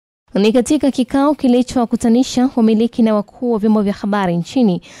Ni katika kikao kilichowakutanisha wamiliki na wakuu wa vyombo vya habari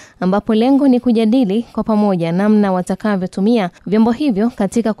nchini, ambapo lengo ni kujadili kwa pamoja namna watakavyotumia vyombo hivyo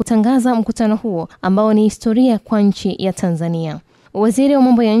katika kutangaza mkutano huo ambao ni historia kwa nchi ya Tanzania. Waziri wa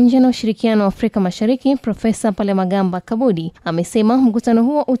mambo ya nje na ushirikiano wa Afrika Mashariki, Prof.KABUDI, amesema mkutano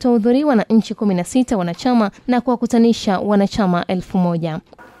huo utahudhuriwa na nchi 16 wanachama na kuwakutanisha wanachama 1000.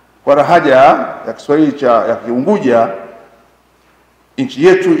 Kwa haja ya Kiswahili ya Kiunguja, nchi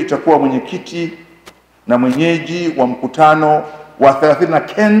yetu itakuwa mwenyekiti na mwenyeji wa mkutano wa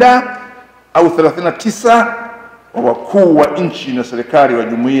 39 au 39 wa wakuu wa nchi na serikali wa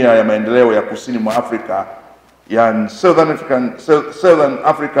Jumuiya ya Maendeleo ya Kusini mwa Afrika, yani Southern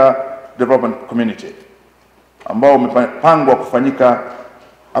Africa Development Community, ambao umepangwa kufanyika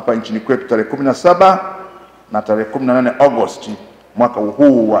hapa nchini kwetu tarehe 17 na tarehe 18 Agosti mwaka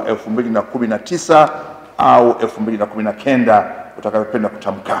huu wa 2019 au 2019 utakayopenda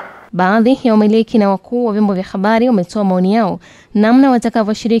kutamka. Baadhi ya wamiliki na wakuu wa vyombo vya habari wametoa maoni yao namna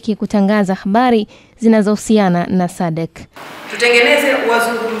watakavyoshiriki kutangaza habari zinazohusiana na SADC. Tutengeneze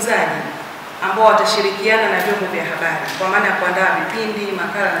wazungumzaji ambao watashirikiana na vyombo vya habari kwa maana ya kuandaa vipindi,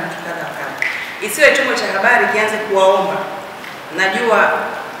 makala na vitu kadhaa. Isiwe chombo cha habari kianze kuwaomba. Najua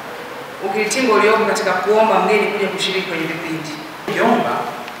ukiritimbo uliopo katika kuomba mgeni kuja kushiriki kwenye vipindi. Niomba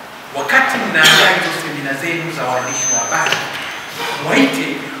wakati mnaandaa hizo semina zenu za waandishi wa habari, mwaite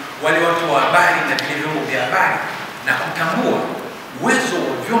wale watu wa habari na vile vyombo vya habari na kutambua uwezo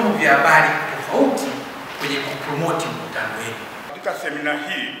wa vyombo vya habari tofauti kwenye kupromote mkutano wenu. Katika semina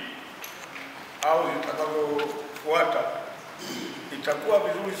hii au itakayofuata, itakuwa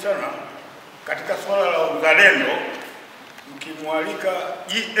vizuri sana katika swala la uzalendo mkimwalika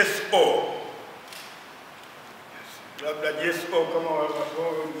GSO, labda GSO kama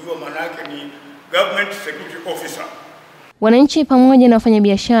ndio maana yake ni Government Security Officer. Wananchi pamoja na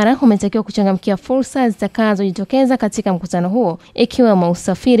wafanyabiashara wametakiwa kuchangamkia fursa zitakazojitokeza katika mkutano huo, ikiwemo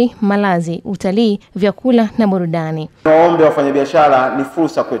usafiri, malazi, utalii, vyakula na burudani. Naomba wafanyabiashara, ni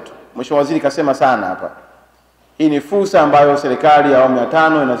fursa kwetu. Mheshimiwa Waziri kasema sana hapa. Hii ni fursa ambayo serikali ya awamu ya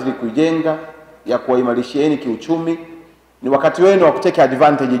 5 inazidi kujenga ya kuimarisheni kiuchumi. Ni wakati wenu wa kuteka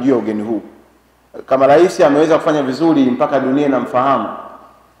advantage juu ya ugeni huu. Kama rais ameweza kufanya vizuri mpaka dunia inamfahamu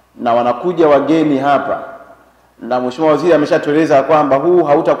na wanakuja wageni hapa, na Mheshimiwa Waziri ameshatueleza kwamba huu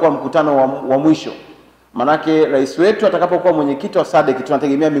hautakuwa mkutano wa mwisho. Manake rais wetu atakapokuwa mwenyekiti wa SADC,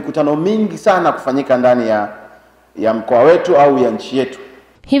 tunategemea mikutano mingi sana kufanyika ndani ya mkoa wetu au ya nchi yetu.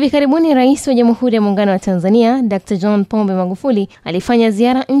 Hivi karibuni Rais wa Jamhuri ya Muungano wa Tanzania, Dr. John Pombe Magufuli, alifanya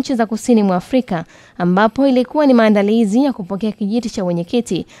ziara nchi za kusini mwa Afrika, ambapo ilikuwa ni maandalizi ya kupokea kijiti cha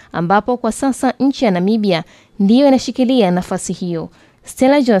mwenyekiti, ambapo kwa sasa nchi ya Namibia ndiyo inashikilia nafasi hiyo.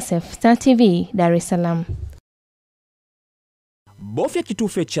 Stella Joseph, Star TV, Dar es Salaam. Bofya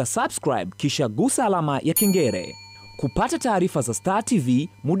kitufe cha subscribe kisha gusa alama ya kengele kupata taarifa za Star TV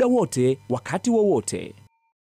muda wote, wakati wowote.